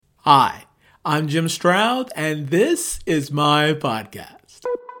Hi, I'm Jim Stroud, and this is my podcast.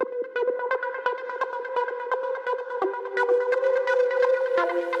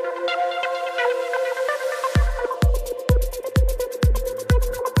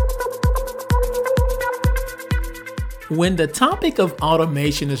 When the topic of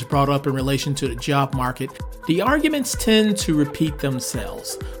automation is brought up in relation to the job market, the arguments tend to repeat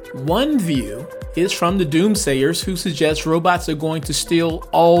themselves. One view is from the doomsayers who suggest robots are going to steal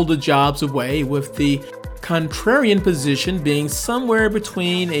all the jobs away, with the contrarian position being somewhere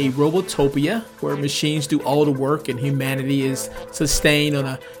between a robotopia, where machines do all the work and humanity is sustained on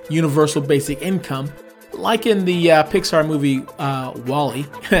a universal basic income, like in the Pixar movie WALL-E,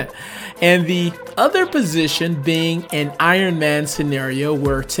 and the other position being an Iron Man scenario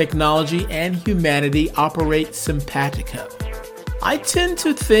where technology and humanity operate simpatico. I tend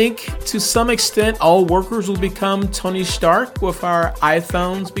to think, to some extent, all workers will become Tony Stark, with our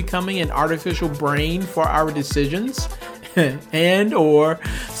iPhones becoming an artificial brain for our decisions, and or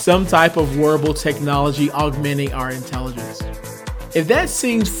some type of wearable technology augmenting our intelligence. If that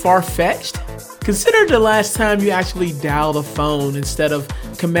seems far-fetched, consider the last time you actually dialed a phone instead of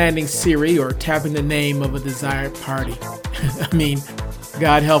commanding Siri or tapping the name of a desired party. I mean,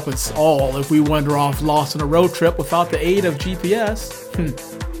 God help us all if we wander off lost on a road trip without the aid of GPS.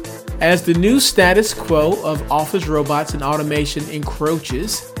 As the new status quo of office robots and automation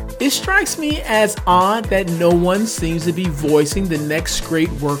encroaches, it strikes me as odd that no one seems to be voicing the next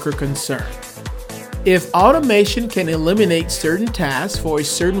great worker concern. If automation can eliminate certain tasks for a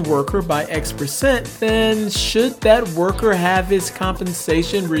certain worker by X%, then should that worker have his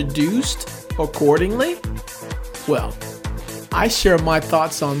compensation reduced accordingly? Well, I share my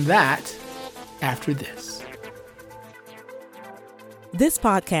thoughts on that after this. This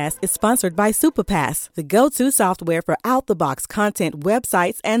podcast is sponsored by Superpass, the go-to software for out-the-box content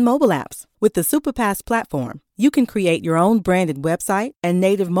websites and mobile apps. With the Superpass platform, you can create your own branded website and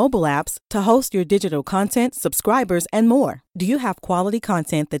native mobile apps to host your digital content, subscribers, and more. Do you have quality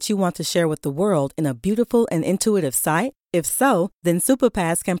content that you want to share with the world in a beautiful and intuitive site? If so, then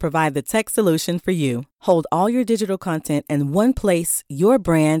Superpass can provide the tech solution for you. Hold all your digital content in one place, your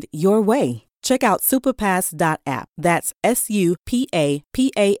brand, your way. Check out superpass.app. That's SUPAPASS.app.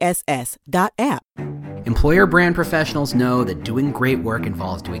 Employer brand professionals know that doing great work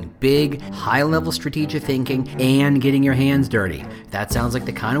involves doing big, high-level strategic thinking and getting your hands dirty. If that sounds like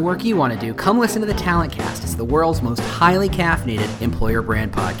the kind of work you want to do, come listen to the Talent Cast. It's the world's most highly caffeinated employer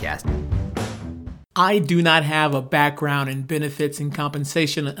brand podcast. I do not have a background in benefits and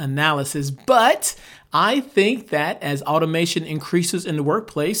compensation analysis, but I think that as automation increases in the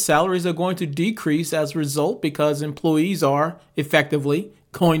workplace, salaries are going to decrease as a result because employees are effectively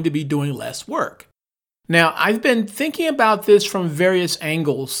going to be doing less work. Now, I've been thinking about this from various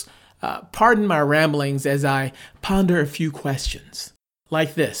angles. Pardon my ramblings as I ponder a few questions.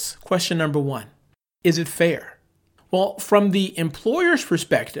 Like this. Question number 1. Is it fair? Well, from the employer's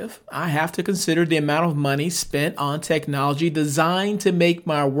perspective, I have to consider the amount of money spent on technology designed to make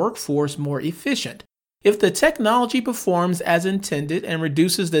my workforce more efficient. If the technology performs as intended and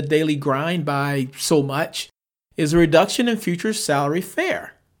reduces the daily grind by so much, is a reduction in future salary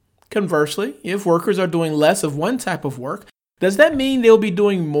fair? Conversely, if workers are doing less of one type of work, does that mean they'll be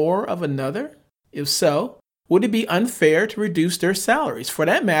doing more of another? If so, would it be unfair to reduce their salaries? For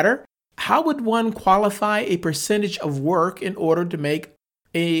that matter, how would one qualify a percentage of work in order to make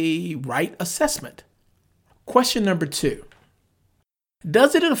a right assessment? Question number 2.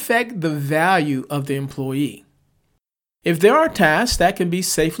 Does it affect the value of the employee? If there are tasks that can be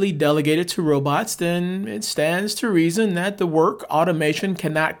safely delegated to robots, then it stands to reason that the work automation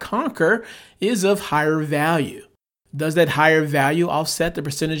cannot conquer is of higher value. Does that higher value offset the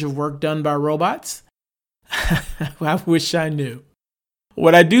percentage of work done by robots? I wish I knew.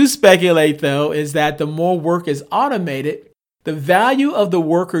 What I do speculate, though, is that the more work is automated, the value of the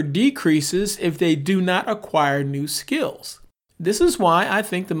worker decreases if they do not acquire new skills. This is why I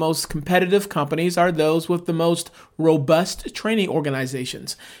think the most competitive companies are those with the most robust training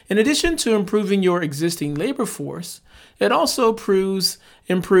organizations. In addition to improving your existing labor force, it also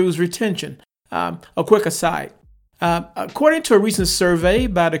improves retention. A quick aside. According to a recent survey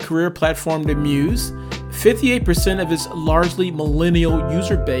by the career platform The Muse, 58% of its largely millennial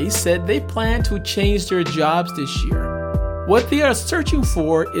user base said they plan to change their jobs this year. What they are searching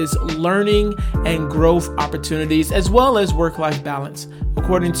for is learning and growth opportunities, as well as work-life balance,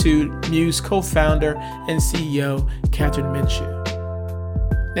 according to Muse co-founder and CEO Catherine Minshew.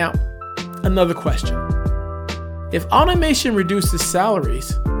 Now, another question. If automation reduces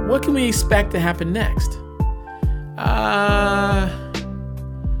salaries, what can we expect to happen next?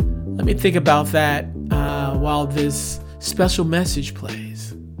 Let me think about that while this special message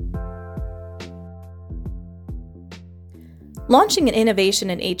plays. Launching an innovation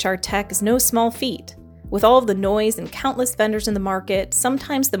in HR tech is no small feat. With all of the noise and countless vendors in the market,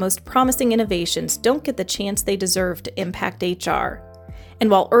 sometimes the most promising innovations don't get the chance they deserve to impact HR. And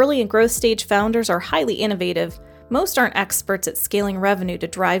while early and growth stage founders are highly innovative, most aren't experts at scaling revenue to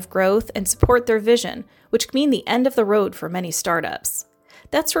drive growth and support their vision, which can mean the end of the road for many startups.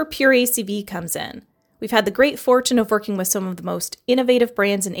 That's where Pure ACV comes in. We've had the great fortune of working with some of the most innovative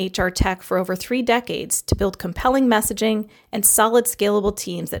brands in HR tech for over 3 decades to build compelling messaging and solid scalable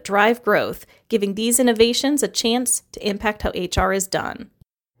teams that drive growth, giving these innovations a chance to impact how HR is done.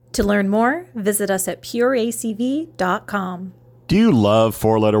 To learn more, visit us at pureacv.com. Do you love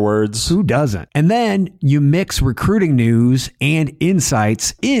 4-letter words? Who doesn't? And then you mix recruiting news and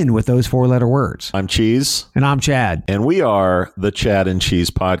insights in with those 4-letter words. I'm Cheese. And I'm Chad. And we are the Chad and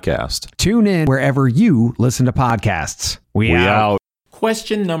Cheese Podcast. Tune in wherever you listen to podcasts. We out.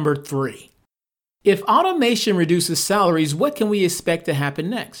 Question number 3. If automation reduces salaries, what can we expect to happen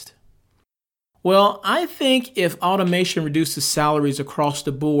next? Well, I think if automation reduces salaries across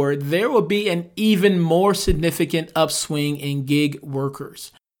the board, there will be an even more significant upswing in gig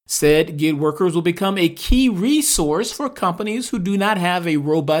workers. Said gig workers will become a key resource for companies who do not have a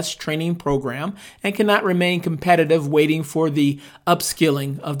robust training program and cannot remain competitive waiting for the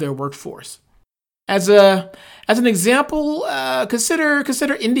upskilling of their workforce. As an example,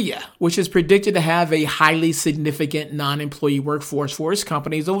 consider India, which is predicted to have a highly significant non-employee workforce for its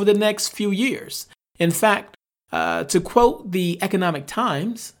companies over the next few years. In fact, to quote the Economic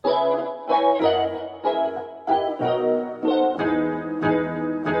Times,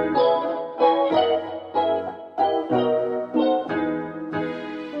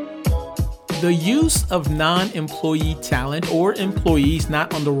 the use of non-employee talent or employees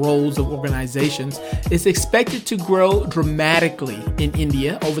not on the rolls of organizations is expected to grow dramatically in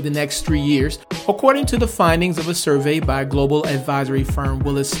India over the next 3 years, according to the findings of a survey by global advisory firm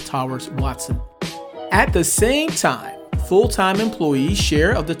Willis Towers Watson. At the same time, full-time employees'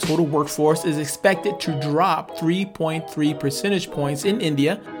 share of the total workforce is expected to drop 3.3 percentage points in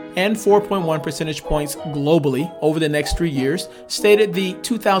India and 4.1 percentage points globally over the next 3 years, stated the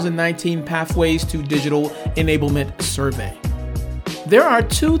 2019 Pathways to Digital Enablement Survey. There are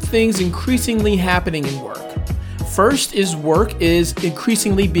 2 things increasingly happening in work. First is work is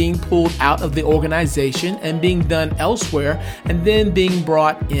increasingly being pulled out of the organization and being done elsewhere and then being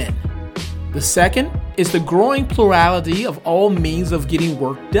brought in. The second is the growing plurality of all means of getting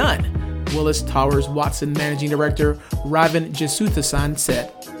work done, Willis Towers Watson Managing Director Ravan Jesuthasan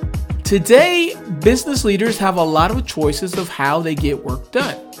said. Today, business leaders have a lot of choices of how they get work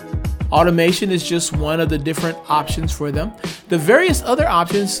done. Automation is just one of the different options for them. The various other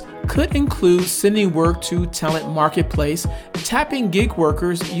options could include sending work to talent marketplace, tapping gig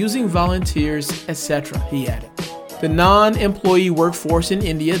workers, using volunteers, etc., he added. The non-employee workforce in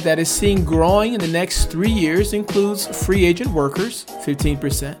India that is seen growing in the next 3 years includes free agent workers,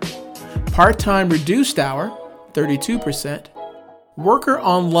 15%, part-time reduced hour, 32%, worker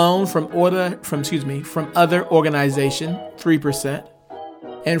on loan from other organization, 3%,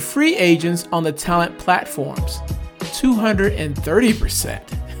 and free agents on the talent platforms, 230%,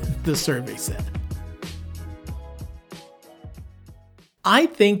 the survey said. I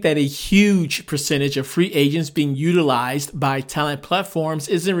think that a huge percentage of free agents being utilized by talent platforms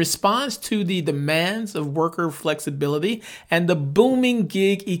is in response to the demands of worker flexibility and the booming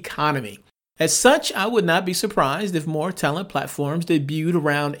gig economy. As such, I would not be surprised if more talent platforms debuted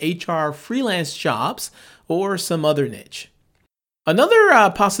around HR freelance jobs or some other niche.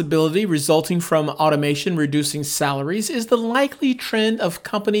 Another possibility resulting from automation reducing salaries is the likely trend of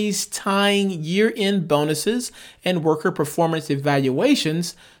companies tying year-end bonuses and worker performance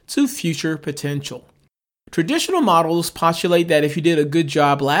evaluations to future potential. Traditional models postulate that if you did a good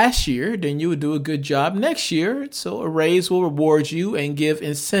job last year, then you would do a good job next year, so a raise will reward you and give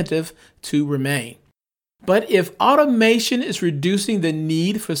incentive to remain. But if automation is reducing the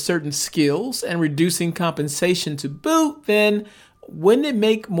need for certain skills and reducing compensation to boot, then wouldn't it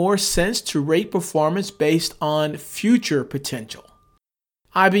make more sense to rate performance based on future potential?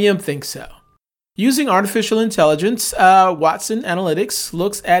 IBM thinks so. Using artificial intelligence, Watson Analytics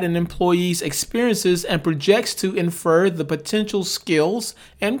looks at an employee's experiences and projects to infer the potential skills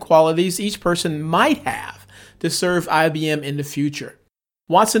and qualities each person might have to serve IBM in the future.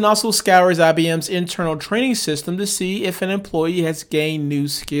 Watson also scours IBM's internal training system to see if an employee has gained new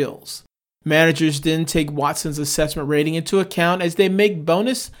skills. Managers then take Watson's assessment rating into account as they make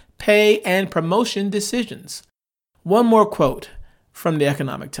bonus, pay, and promotion decisions. One more quote. from the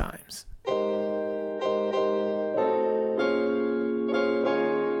Economic Times.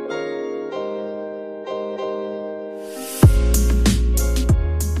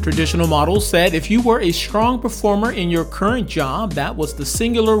 Traditional models said if you were a strong performer in your current job, that was the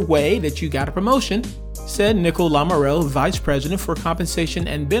singular way that you got a promotion, said Nicole Lamarelle, Vice President for Compensation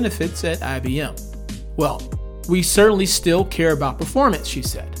and Benefits at IBM. Well, we certainly still care about performance, she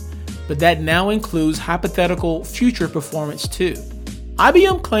said, but that now includes hypothetical future performance too.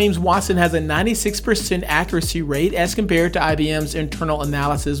 IBM claims Watson has a 96% accuracy rate as compared to IBM's internal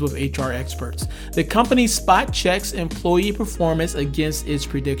analysis with HR experts. The company spot checks employee performance against its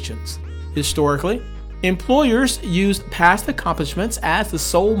predictions. Historically, employers used past accomplishments as the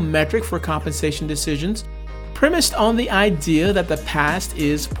sole metric for compensation decisions, premised on the idea that the past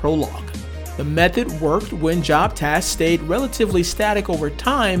is prologue. The method worked when job tasks stayed relatively static over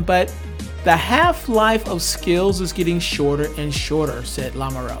time, but the half-life of skills is getting shorter and shorter, said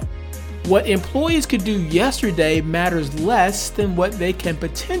Lamarelle. What employees could do yesterday matters less than what they can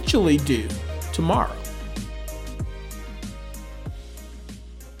potentially do tomorrow.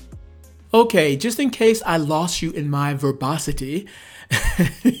 Okay, just in case I lost you in my verbosity,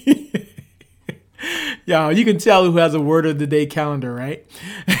 y'all, you can tell who has a word of the day calendar, right?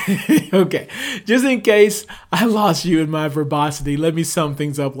 Okay, just in case I lost you in my verbosity, let me sum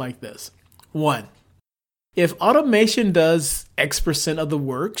things up like this. 1. If automation does X% of the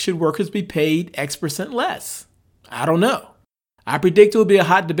work, should workers be paid X% less? I don't know. I predict it will be a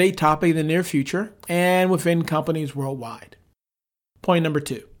hot debate topic in the near future and within companies worldwide. Point number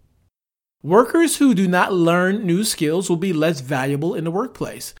 2. Workers who do not learn new skills will be less valuable in the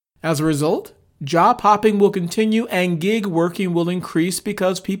workplace. As a result, job hopping will continue and gig working will increase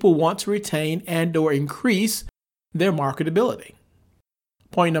because people want to retain and/or increase their marketability.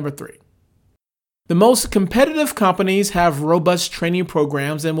 Point number 3. The most competitive companies have robust training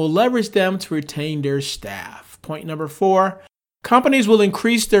programs and will leverage them to retain their staff. Point number 4. Companies will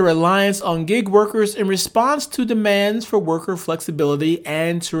increase their reliance on gig workers in response to demands for worker flexibility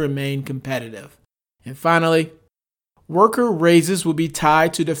and to remain competitive. And finally, worker raises will be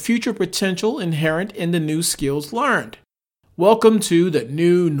tied to the future potential inherent in the new skills learned. Welcome to the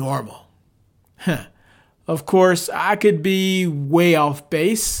new normal. Of course, I could be way off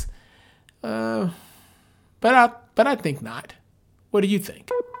base, but I think not. What do you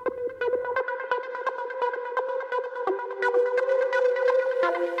think?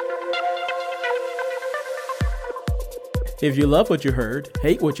 If you love what you heard,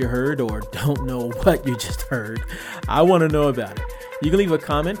 hate what you heard, or don't know what you just heard, I want to know about it. You can leave a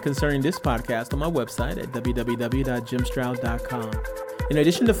comment concerning this podcast on my website at www.jimstroud.com. In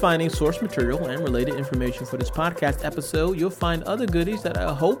addition to finding source material and related information for this podcast episode, you'll find other goodies that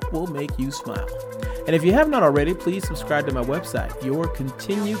I hope will make you smile. And if you have not already, please subscribe to my website. Your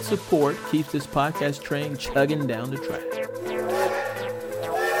continued support keeps this podcast train chugging down the track.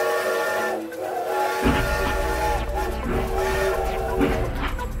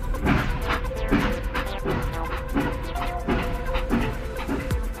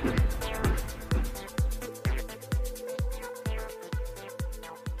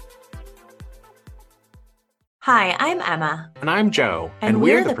 Hi, I'm Emma. And I'm Joe. And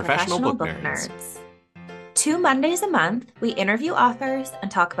we're the Professional Book Nerds. 2 Mondays a month, we interview authors and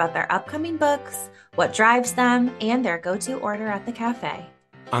talk about their upcoming books, what drives them, and their go-to order at the cafe.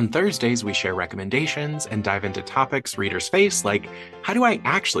 On Thursdays, we share recommendations and dive into topics readers face, like how do I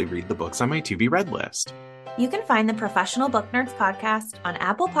actually read the books on my to-be read list? You can find the Professional Book Nerds podcast on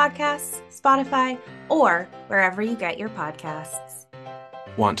Apple Podcasts, Spotify, or wherever you get your podcasts.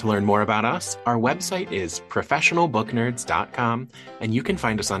 Want to learn more about us? Our website is professionalbooknerds.com, and you can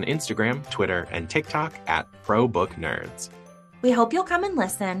find us on Instagram, Twitter, and TikTok at ProBookNerds. We hope you'll come and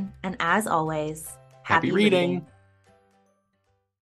listen, and as always, Happy reading.